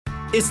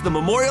It's the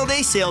Memorial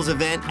Day sales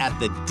event at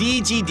the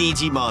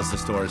DGDG Mazda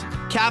stores.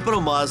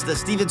 Capital Mazda,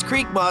 Stevens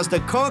Creek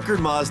Mazda, Concord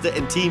Mazda,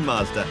 and Team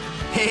Mazda.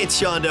 Hey, it's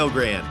Sean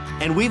Delgrand.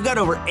 And we've got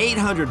over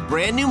 800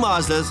 brand new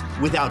Mazdas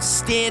with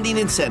outstanding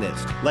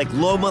incentives, like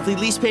low monthly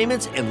lease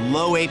payments and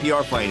low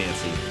APR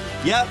financing.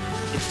 Yep,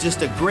 it's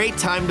just a great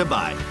time to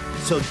buy.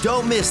 So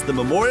don't miss the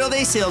Memorial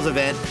Day sales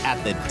event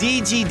at the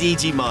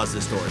DGDG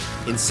Mazda stores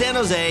in San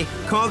Jose,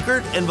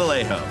 Concord, and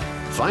Vallejo.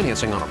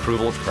 Financing on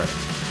approval of credit.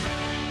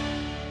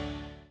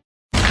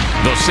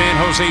 The San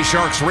Jose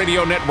Sharks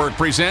Radio Network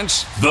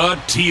presents The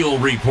Teal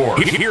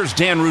Report. Here's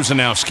Dan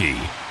Rusanowski.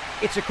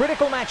 It's a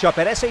critical matchup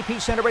at SAP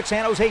Center at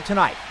San Jose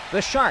tonight.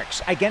 The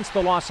Sharks against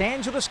the Los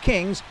Angeles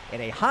Kings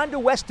in a Honda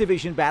West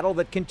Division battle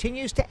that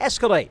continues to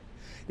escalate.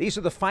 These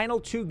are the final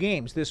two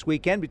games this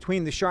weekend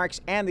between the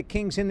Sharks and the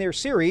Kings in their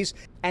series,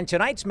 and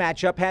tonight's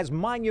matchup has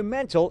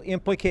monumental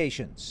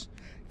implications.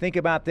 Think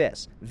about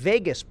this.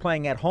 Vegas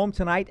playing at home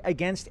tonight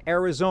against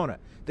Arizona.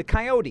 The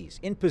Coyotes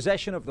in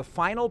possession of the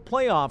final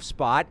playoff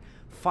spot,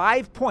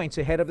 5 points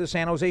ahead of the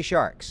San Jose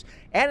Sharks.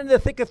 And in the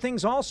thick of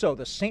things also,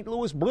 the St.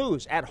 Louis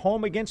Blues at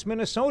home against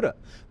Minnesota.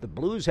 The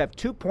Blues have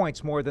 2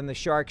 points more than the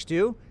Sharks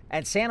do,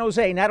 and San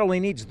Jose not only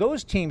needs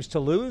those teams to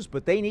lose,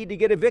 but they need to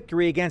get a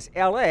victory against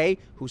LA,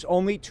 who's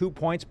only 2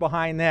 points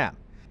behind them.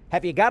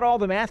 Have you got all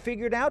the math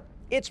figured out?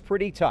 It's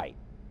pretty tight.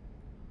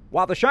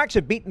 While the Sharks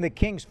have beaten the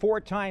Kings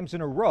 4 times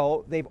in a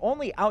row, they've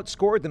only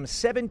outscored them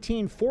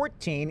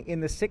 17-14 in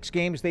the 6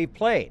 games they've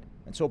played.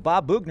 And so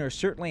Bob Boughner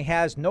certainly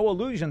has no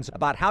illusions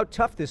about how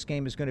tough this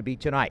game is going to be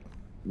tonight.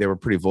 They were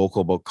pretty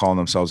vocal about calling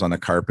themselves on the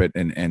carpet,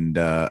 and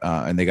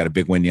they got a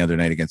big win the other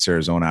night against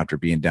Arizona after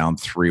being down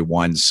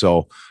 3-1.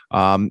 So,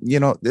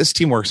 this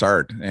team works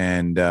hard,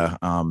 and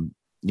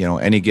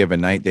any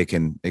given night they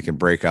can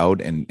break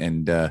out.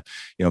 And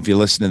if you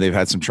listen to, they've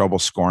had some trouble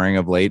scoring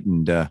of late.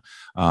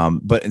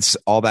 But it's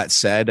all that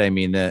said, I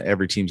mean,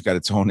 every team's got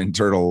its own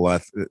internal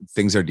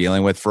things they're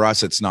dealing with. For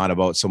us, it's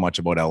not so much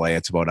about LA.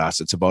 It's about us.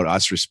 It's about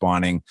us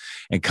responding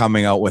and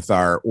coming out with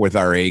our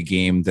A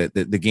game,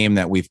 the game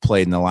that we've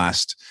played in the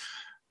last,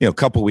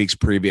 couple weeks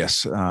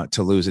previous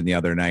to losing the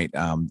other night.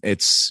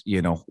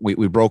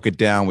 We broke it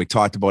down. We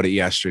talked about it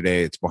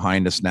yesterday. It's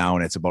behind us now,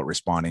 and it's about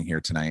responding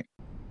here tonight.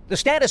 The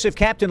status of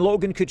Captain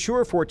Logan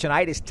Couture for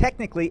tonight is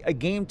technically a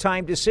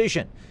game-time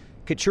decision.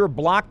 Couture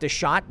blocked a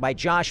shot by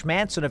Josh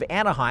Manson of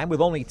Anaheim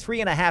with only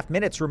 3.5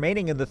 minutes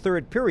remaining in the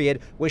third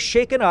period, was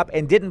shaken up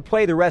and didn't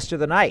play the rest of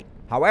the night.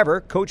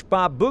 However, Coach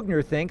Bob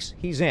Boughner thinks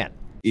he's in.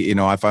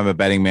 If I'm a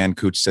betting man,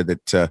 Coach said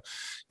that,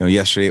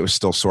 yesterday it was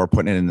still sore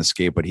putting it in the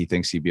skate, but he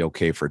thinks he'd be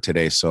okay for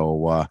today.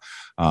 So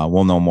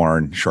we'll know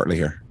more shortly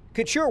here.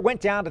 Couture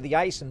went down to the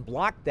ice and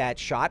blocked that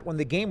shot when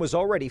the game was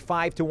already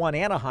 5-1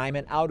 Anaheim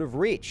and out of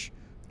reach.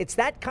 It's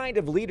that kind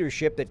of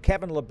leadership that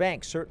Kevin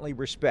Labanc certainly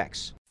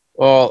respects.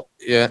 Well,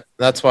 yeah,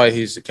 that's why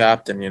he's the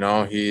captain.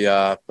 He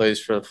plays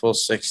for the full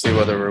 60,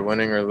 whether we're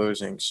winning or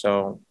losing.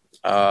 So,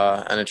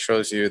 and it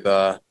shows you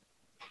the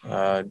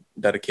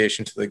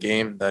dedication to the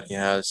game that he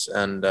has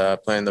and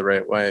playing the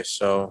right way.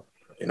 So,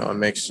 it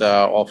makes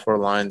all 4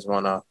 lines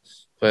want to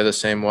play the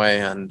same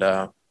way. And,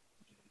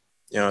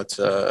 it's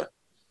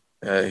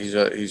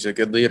he's a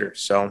good leader.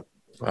 So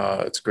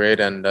it's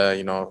great. And,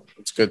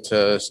 it's good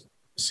to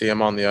see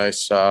him on the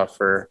ice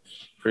for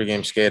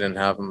pregame skate and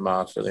have him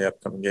for the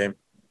upcoming game.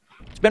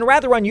 It's been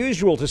rather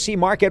unusual to see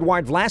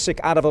Marc-Edouard Vlasic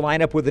out of the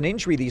lineup with an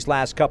injury these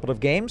last couple of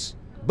games.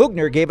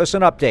 Boughner gave us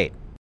an update.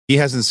 He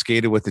hasn't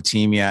skated with the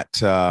team yet,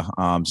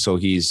 so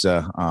he's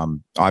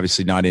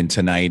obviously not in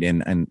tonight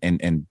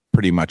and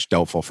pretty much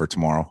doubtful for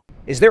tomorrow.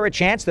 Is there a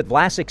chance that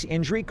Vlasic's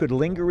injury could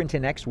linger into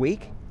next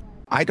week?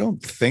 I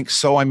don't think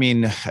so. I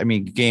mean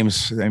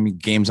games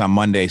on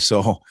Monday,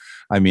 so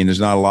there's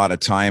not a lot of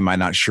time. I'm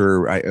not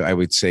sure. I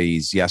would say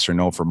he's yes or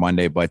no for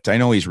Monday, but I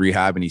know he's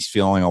rehabbing. He's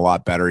feeling a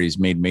lot better. He's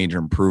made major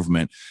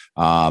improvement,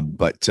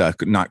 but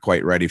not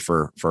quite ready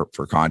for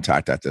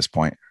contact at this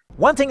point.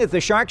 One thing that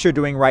the Sharks are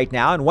doing right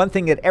now, and one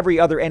thing that every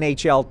other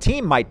NHL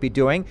team might be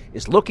doing,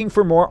 is looking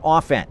for more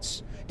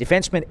offense.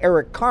 Defenseman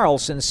Erik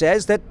Karlsson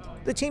says that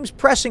the team's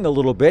pressing a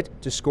little bit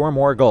to score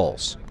more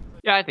goals.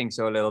 Yeah, I think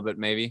so, a little bit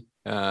maybe.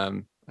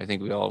 I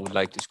think we all would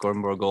like to score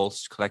more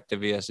goals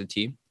collectively as a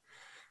team.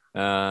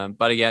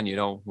 But again,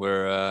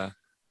 we're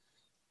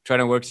trying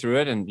to work through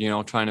it and,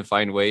 trying to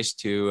find ways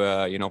to,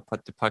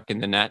 put the puck in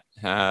the net.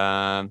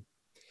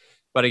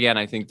 But again,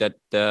 I think that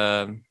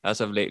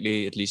as of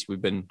lately, at least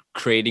we've been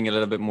creating a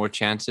little bit more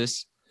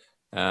chances.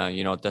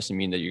 It doesn't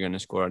mean that you're going to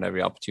score on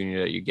every opportunity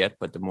that you get,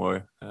 but the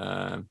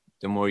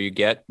more you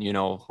get,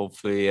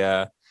 hopefully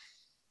in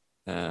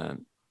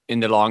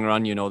the long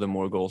run, the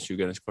more goals you're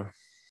going to score.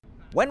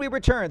 When we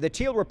return, the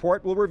Teal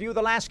Report will review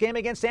the last game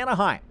against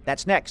Anaheim.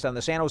 That's next on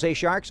the San Jose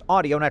Sharks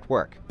Audio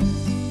Network.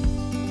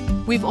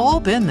 We've all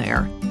been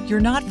there. You're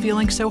not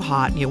feeling so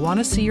hot and you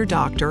want to see your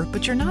doctor,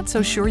 but you're not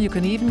so sure you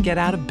can even get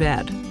out of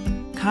bed.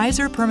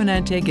 Kaiser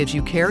Permanente gives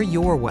you care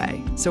your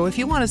way. So if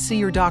you want to see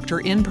your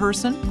doctor in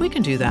person, we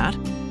can do that.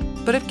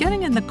 But if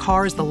getting in the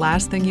car is the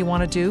last thing you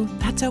want to do,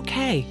 that's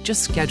okay.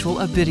 Just schedule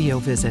a video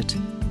visit.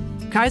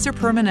 Kaiser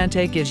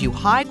Permanente gives you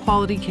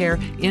high-quality care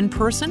in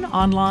person,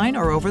 online,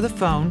 or over the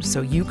phone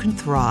so you can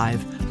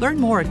thrive. Learn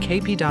more at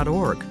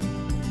kp.org.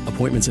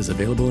 Appointments as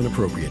available and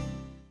appropriate.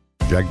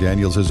 Jack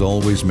Daniels has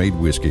always made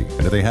whiskey,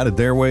 and if they had it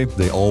their way,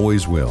 they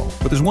always will.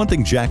 But there's one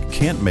thing Jack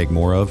can't make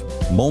more of: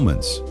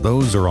 moments.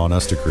 Those are on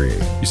us to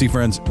create. You see,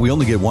 friends, we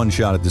only get one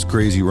shot at this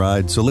crazy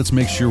ride, so let's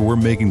make sure we're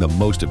making the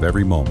most of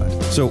every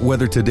moment. So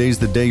whether today's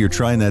the day you're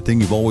trying that thing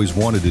you've always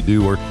wanted to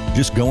do, or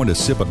just going to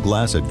sip a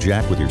glass of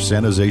Jack with your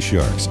San Jose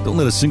Sharks, don't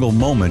let a single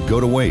moment go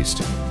to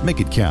waste. Make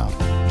it count.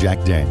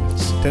 Jack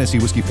Daniels. Tennessee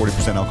whiskey,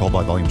 40% alcohol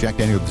by volume. Jack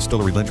Daniels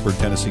Distillery, Lynchburg,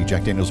 Tennessee.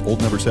 Jack Daniels,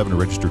 Old Number 7,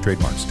 registered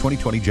trademarks.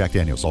 2020 Jack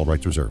Daniels, all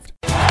rights reserved.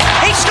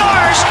 He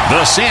scores!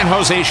 The San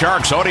Jose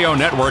Sharks Audio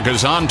Network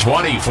is on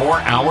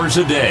 24 hours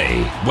a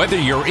day. Whether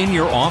you're in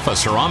your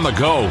office or on the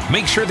go,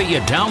 make sure that you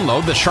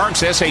download the Sharks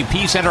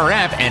SAP Center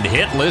app and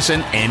hit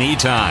listen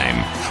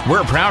anytime.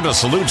 We're proud to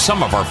salute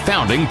some of our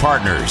founding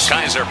partners: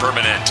 Kaiser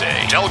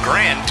Permanente, Del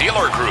Gran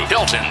Dealer Group,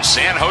 Hilton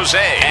San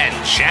Jose,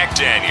 and Jack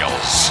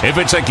Daniels. If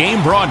it's a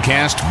game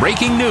broadcast,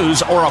 breaking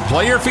news, or a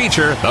player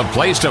feature, the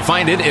place to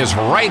find it is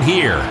right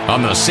here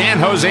on the San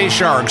Jose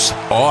Sharks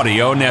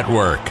Audio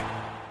Network.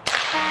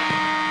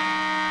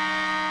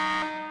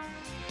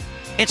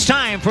 It's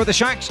time for the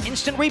Sharks'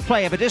 instant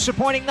replay of a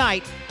disappointing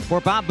night for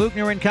Bob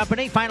Boughner and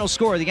company. Final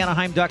score, the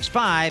Anaheim Ducks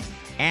 5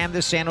 and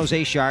the San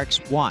Jose Sharks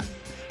 1.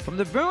 From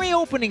the very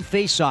opening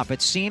faceoff,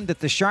 it seemed that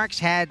the Sharks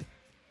had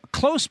a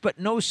close but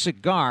no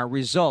cigar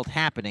result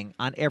happening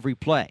on every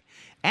play.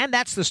 And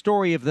that's the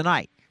story of the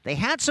night. They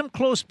had some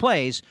close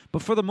plays,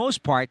 but for the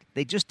most part,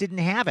 they just didn't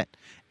have it.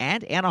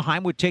 And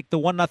Anaheim would take the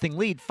 1-0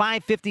 lead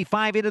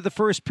 5:55 into the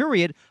first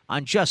period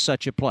on just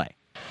such a play.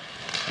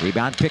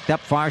 Rebound picked up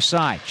far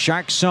side.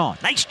 Sharks zone.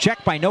 Nice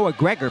check by Noah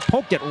Gregor.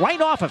 Poked it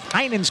right off of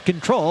Heinen's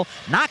control,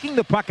 knocking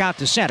the puck out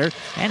to center.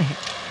 And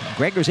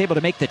Gregor's able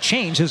to make the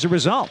change as a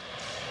result.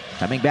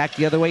 Coming back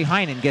the other way,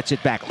 Heinen gets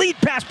it back. Lead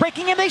pass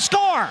breaking, and they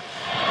score!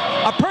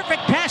 A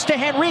perfect pass to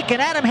Henrique,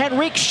 and Adam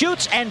Henrique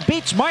shoots and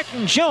beats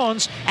Martin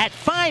Jones at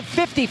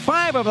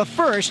 5:55 of the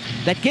first.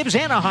 That gives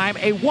Anaheim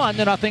a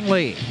 1-0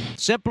 lead.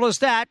 Simple as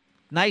that.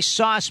 Nice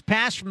sauce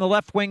pass from the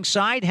left wing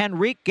side.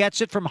 Henrique gets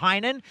it from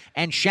Heinen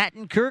and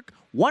Shattenkirk.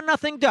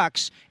 1-0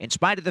 Ducks, in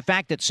spite of the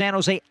fact that San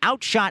Jose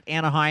outshot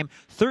Anaheim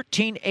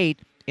 13-8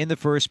 in the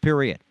first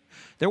period.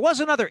 There was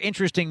another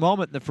interesting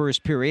moment in the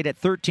first period at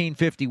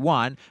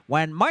 13:51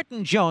 when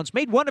Martin Jones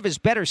made one of his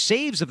better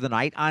saves of the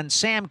night on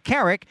Sam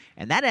Carrick,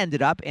 and that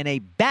ended up in a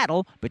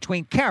battle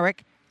between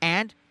Carrick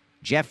and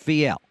Jeff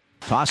Viel.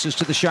 Tosses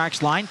to the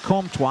Sharks line.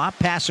 Comtois,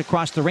 pass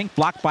across the rink,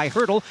 blocked by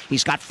Hertl.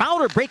 He's got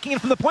Fowler breaking in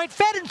from the point.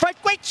 Fed in front.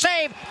 Great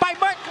save by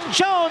Martin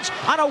Jones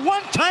on a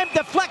one-time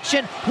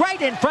deflection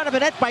right in front of the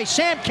net by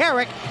Sam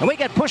Carrick. And we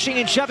get pushing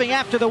and shoving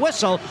after the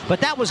whistle.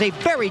 But that was a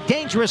very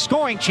dangerous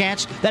scoring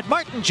chance that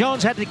Martin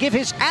Jones had to give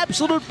his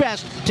absolute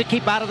best to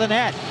keep out of the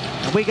net.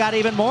 And we got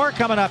even more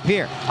coming up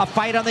here. A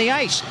fight on the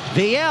ice.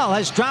 Viel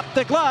has dropped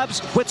the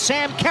gloves with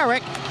Sam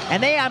Carrick.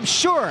 And they, I'm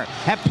sure,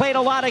 have played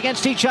a lot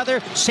against each other.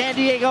 San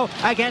Diego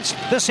against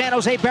the San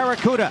Jose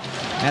Barracuda.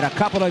 And a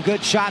couple of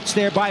good shots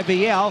there by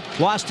Viel.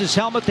 Lost his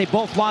helmet. They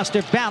both lost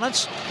their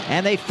balance.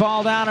 And they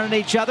fall down on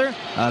each other.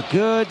 A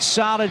good,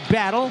 solid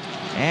battle.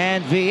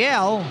 And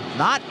Viel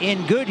not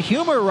in good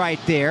humor right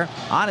there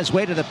on his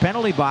way to the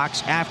penalty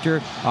box after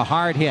a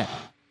hard hit.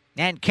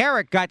 And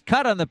Carrick got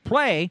cut on the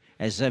play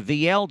as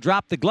Viel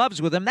dropped the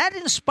gloves with him. That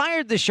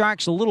inspired the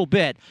Sharks a little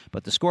bit.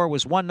 But the score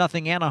was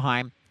 1-0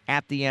 Anaheim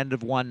at the end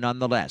of one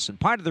nonetheless. And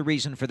part of the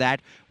reason for that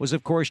was,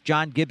 of course,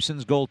 John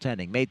Gibson's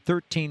goaltending. Made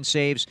 13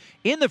 saves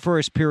in the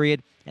first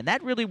period, and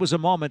that really was a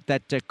moment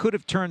that could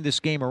have turned this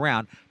game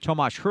around.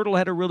 Tomas Hertl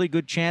had a really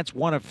good chance.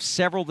 One of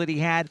several that he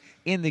had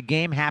in the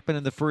game happened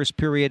in the first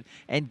period,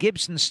 and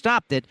Gibson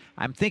stopped it.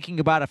 I'm thinking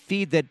about a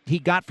feed that he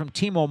got from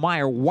Timo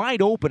Meier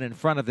wide open in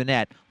front of the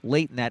net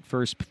late in that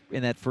first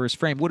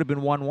frame. Would have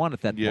been 1-1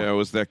 at that point. Yeah, it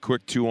was that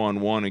quick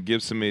 2-on-1, and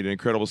Gibson made an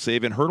incredible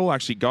save. And Hertl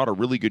actually got a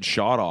really good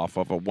shot off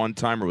of a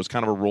one-timer. It was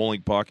kind of a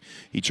rolling puck.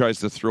 He tries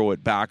to throw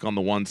it back on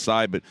the one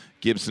side, but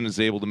Gibson is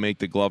able to make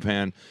the glove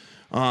hand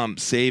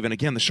save. And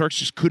again, the Sharks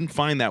just couldn't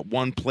find that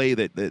one play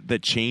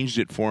that changed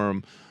it for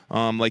him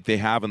like they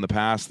have in the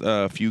past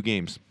few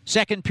games.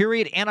 Second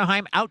period,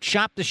 Anaheim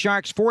outshot the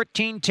Sharks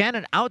 14-10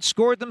 and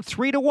outscored them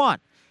 3-1.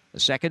 The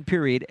second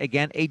period,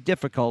 again, a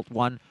difficult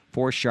one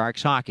for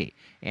Sharks hockey.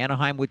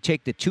 Anaheim would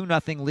take the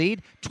 2-0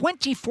 lead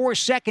 24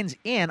 seconds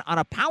in on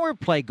a power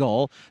play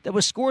goal that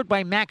was scored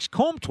by Max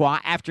Comtois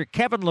after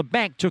Kevin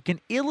Labanc took an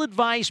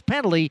ill-advised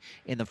penalty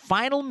in the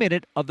final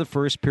minute of the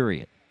first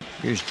period.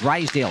 Here's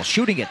Drysdale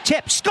shooting it.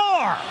 Tip.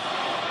 Score!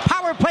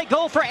 Power play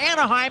goal for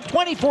Anaheim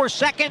 24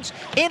 seconds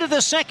into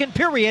the second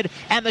period.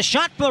 And the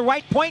shot from the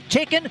right point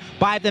taken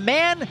by the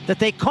man that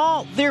they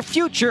call their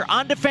future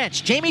on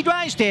defense. Jamie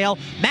Drysdale.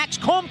 Max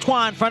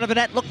Comtois in front of the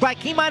net. Looked like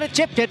he might have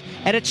tipped it.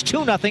 And it's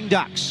 2-0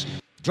 Ducks.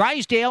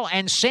 Drysdale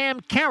and Sam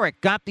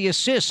Carrick got the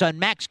assists on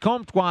Max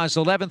Comtois'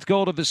 11th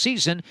goal of the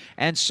season.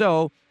 And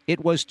so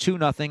it was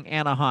 2-0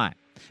 Anaheim.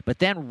 But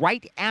then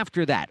right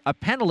after that, a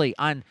penalty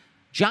on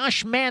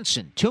Josh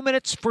Manson, 2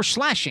 minutes for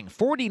slashing,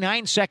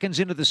 49 seconds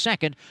into the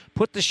second,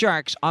 put the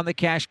Sharks on the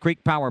Cache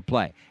Creek power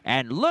play.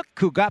 And look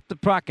who got the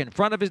puck in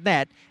front of his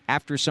net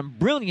after some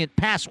brilliant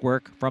pass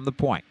work from the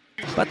point.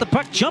 But the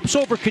puck jumps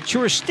over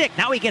Couture's stick.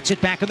 Now he gets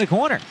it back in the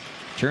corner.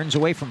 Turns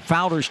away from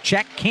Fowler's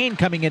check. Kane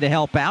coming in to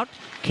help out.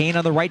 Kane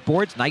on the right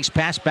boards. Nice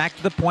pass back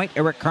to the point.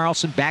 Erik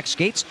Karlsson back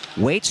skates.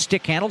 Waits,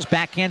 stick handles,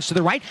 backhands to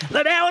the right.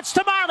 Now it's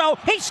to Marleau.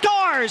 He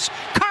scores!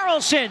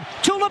 Karlsson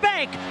to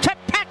LeBanc to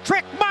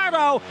Patrick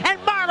Marleau. And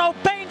Marleau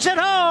bangs it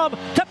home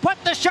to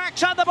put the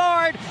Sharks on the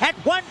board at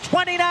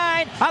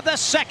 1:29 of the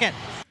second.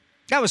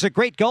 That was a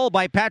great goal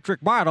by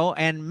Patrick Marleau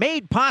and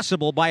made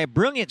possible by a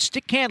brilliant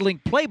stick-handling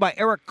play by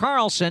Erik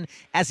Karlsson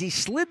as he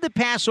slid the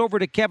pass over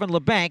to Kevin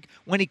LeBanc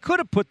when he could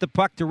have put the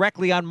puck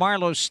directly on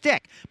Marleau's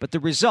stick. But the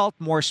result,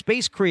 more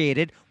space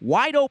created,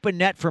 wide-open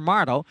net for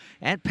Marleau,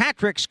 and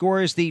Patrick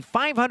scores the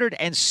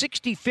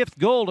 565th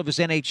goal of his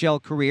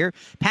NHL career,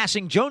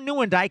 passing Joe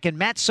Nieuwendyk and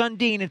Matt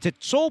Sundin into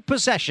sole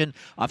possession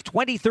of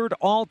 23rd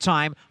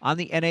all-time on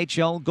the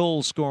NHL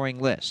goal-scoring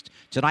list.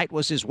 Tonight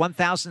was his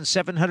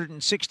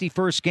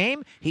 1,761st game.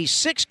 He's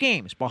 6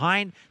 games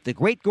behind the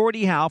great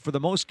Gordie Howe for the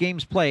most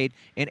games played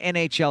in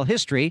NHL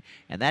history,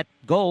 and that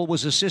goal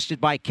was assisted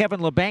by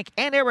Kevin LeBanc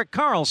and Erik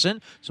Karlsson,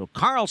 so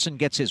Karlsson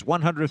gets his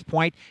 100th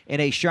point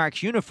in a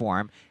Sharks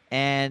uniform.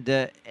 And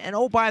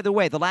oh, by the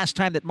way, the last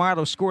time that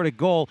Marleau scored a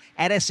goal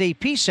at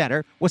SAP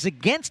Center was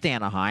against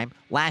Anaheim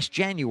last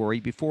January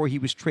before he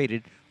was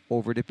traded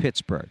over to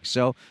Pittsburgh.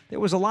 So there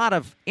was a lot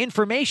of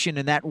information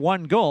in that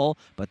one goal,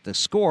 but the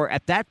score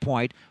at that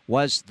point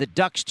was the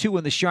Ducks 2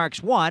 and the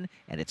Sharks 1,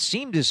 and it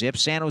seemed as if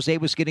San Jose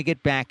was going to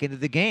get back into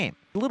the game.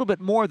 A little bit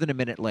more than a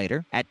minute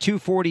later, at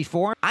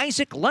 2:44,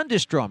 Isaac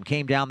Lundestrom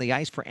came down the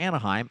ice for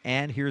Anaheim,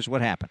 and here's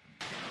what happened.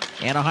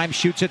 Anaheim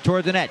shoots it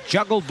toward the net,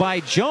 juggled by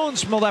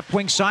Jones from the left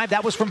wing side.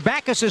 That was from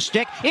Backus'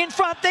 stick. In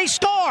front, they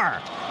score!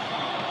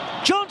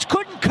 Jones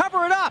couldn't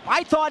cover it up.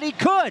 I thought he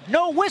could.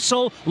 No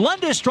whistle.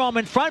 Lundestrom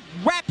in front,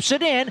 wraps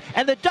it in,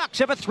 and the Ducks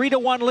have a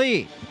 3-1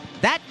 lead.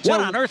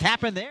 What on earth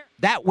happened there?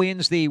 That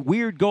wins the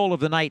weird goal of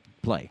the night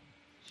play.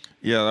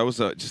 Yeah, that was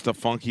just a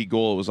funky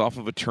goal. It was off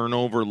of a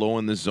turnover low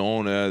in the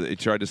zone. They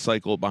tried to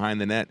cycle it behind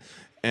the net.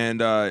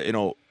 And,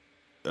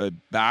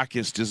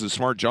 Backus does a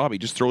smart job. He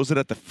just throws it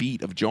at the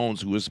feet of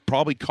Jones, who was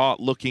probably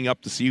caught looking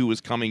up to see who was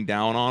coming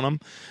down on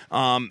him.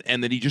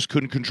 And then he just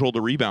couldn't control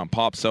the rebound.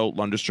 Pops out.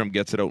 Lundestrom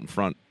gets it out in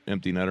front.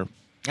 Empty netter.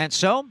 And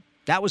so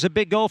that was a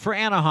big goal for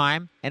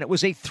Anaheim, and it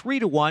was a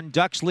 3-1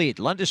 Ducks lead.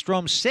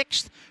 Lundestrom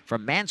 6th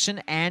from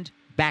Manson and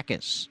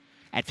Backus.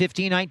 At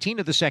 15:19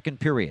 of the second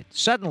period,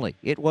 suddenly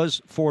it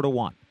was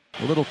 4-1.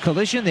 A little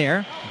collision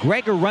there.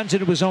 Gregor runs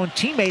into his own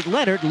teammate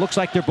Leonard. Looks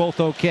like they're both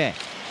okay.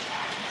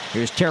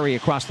 Here's Terry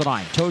across the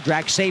line. Toe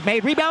drag save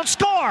made. Rebound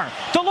score!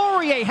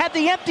 Delorier had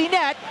the empty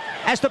net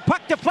as the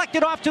puck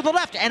deflected off to the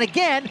left. And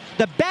again,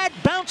 the bad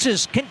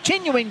bounces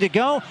continuing to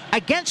go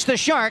against the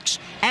Sharks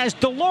as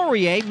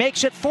Delorier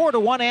makes it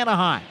 4-1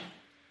 Anaheim.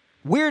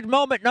 Weird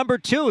moment number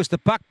 2 as the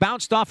puck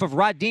bounced off of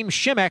Radim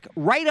Šimek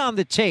right on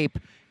the tape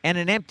and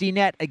an empty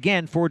net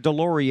again for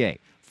Delorier.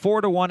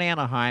 4-1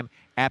 Anaheim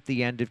at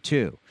the end of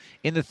 2.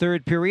 In the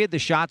third period, the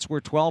shots were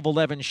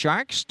 12-11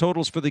 Sharks.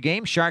 Totals for the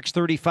game, Sharks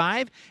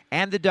 35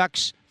 and the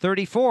Ducks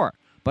 34.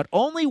 But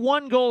only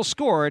one goal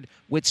scored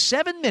with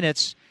 7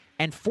 minutes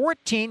and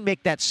 14,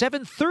 make that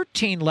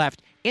 7:13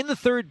 left in the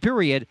third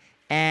period,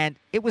 and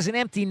it was an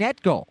empty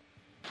net goal.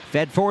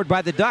 Fed forward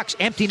by the Ducks,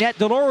 empty net,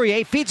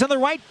 Delorier feeds on the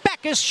right,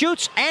 Backus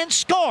shoots and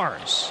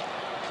scores.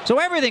 So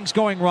everything's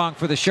going wrong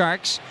for the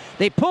Sharks.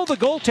 They pull the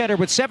goaltender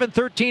with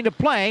 7:13 to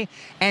play,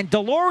 and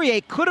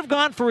Delorier could have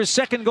gone for his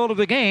second goal of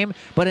the game,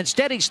 but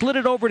instead he slid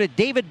it over to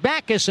David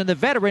Backus, and the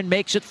veteran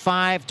makes it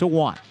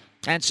 5-1.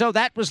 And so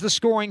that was the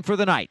scoring for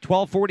the night.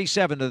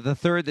 12:47 of the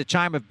third, the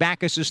time of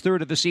Backus'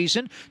 third of the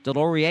season.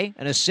 Delorier,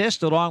 an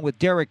assist along with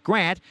Derek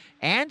Grant,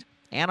 and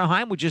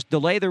Anaheim would just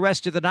delay the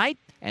rest of the night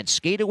and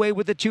skate away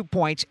with the 2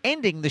 points,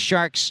 ending the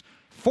Sharks'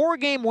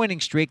 4-game winning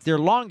streak, their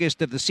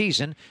longest of the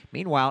season.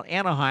 Meanwhile,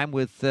 Anaheim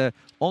with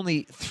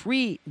only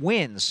 3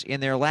 wins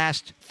in their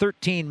last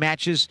 13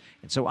 matches.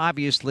 And so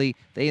obviously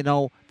they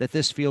know that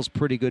this feels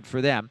pretty good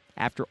for them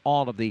after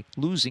all of the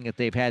losing that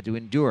they've had to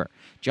endure.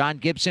 John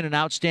Gibson, an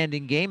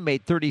outstanding game,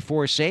 made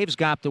 34 saves,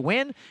 got the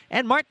win.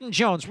 And Martin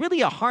Jones,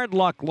 really a hard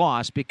luck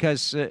loss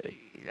because a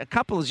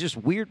couple of just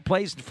weird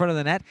plays in front of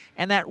the net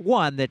and that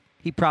one that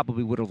he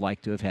probably would have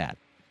liked to have had.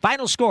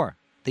 Final score,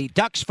 the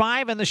Ducks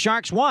 5 and the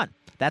Sharks 1.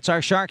 That's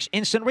our Sharks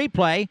Instant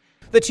Replay.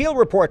 The Teal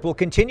Report will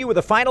continue with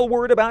a final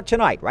word about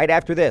tonight, right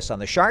after this on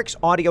the Sharks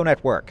Audio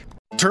Network.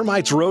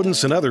 Termites,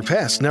 rodents, and other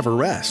pests never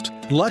rest.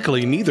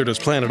 Luckily, neither does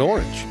Planet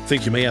Orange.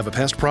 Think you may have a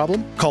pest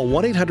problem? Call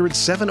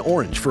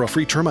 1-800-7-ORANGE for a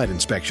free termite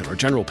inspection or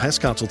general pest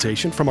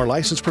consultation from our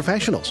licensed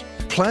professionals.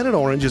 Planet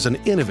Orange is an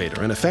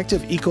innovator and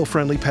effective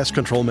eco-friendly pest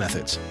control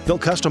methods. They'll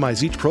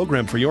customize each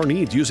program for your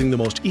needs using the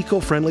most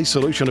eco-friendly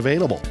solution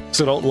available.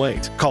 So don't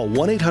wait. Call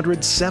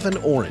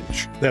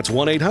 1-800-7-ORANGE. That's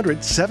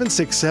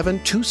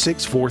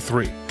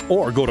 1-800-767-2643.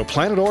 Or go to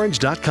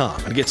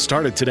planetorange.com and get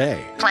started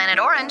today. Planet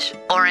Orange.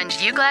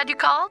 Orange, you glad you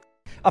called?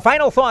 A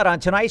final thought on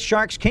tonight's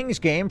Sharks-Kings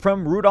game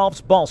from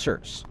Rudolph's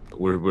Balsers.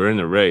 We're in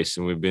the race,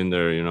 and we've been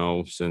there,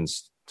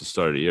 since the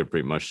start of the year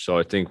pretty much. So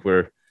I think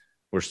we're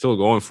still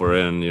going for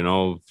it. And,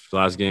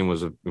 last game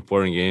was an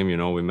important game.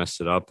 We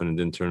messed it up and it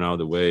didn't turn out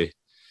the way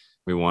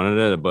we wanted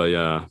it. But,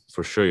 yeah,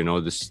 for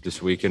sure,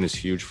 this weekend is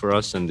huge for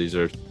us, and these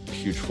are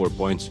huge 4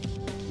 points.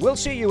 We'll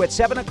see you at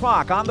 7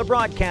 o'clock on the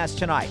broadcast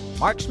tonight.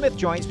 Mark Smith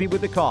joins me with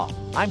the call.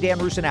 I'm Dan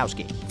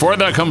Rusanowski. For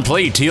the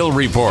complete Teal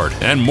Report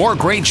and more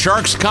great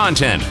Sharks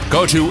content,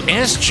 go to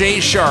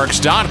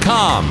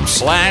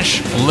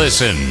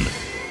sjsharks.com/listen.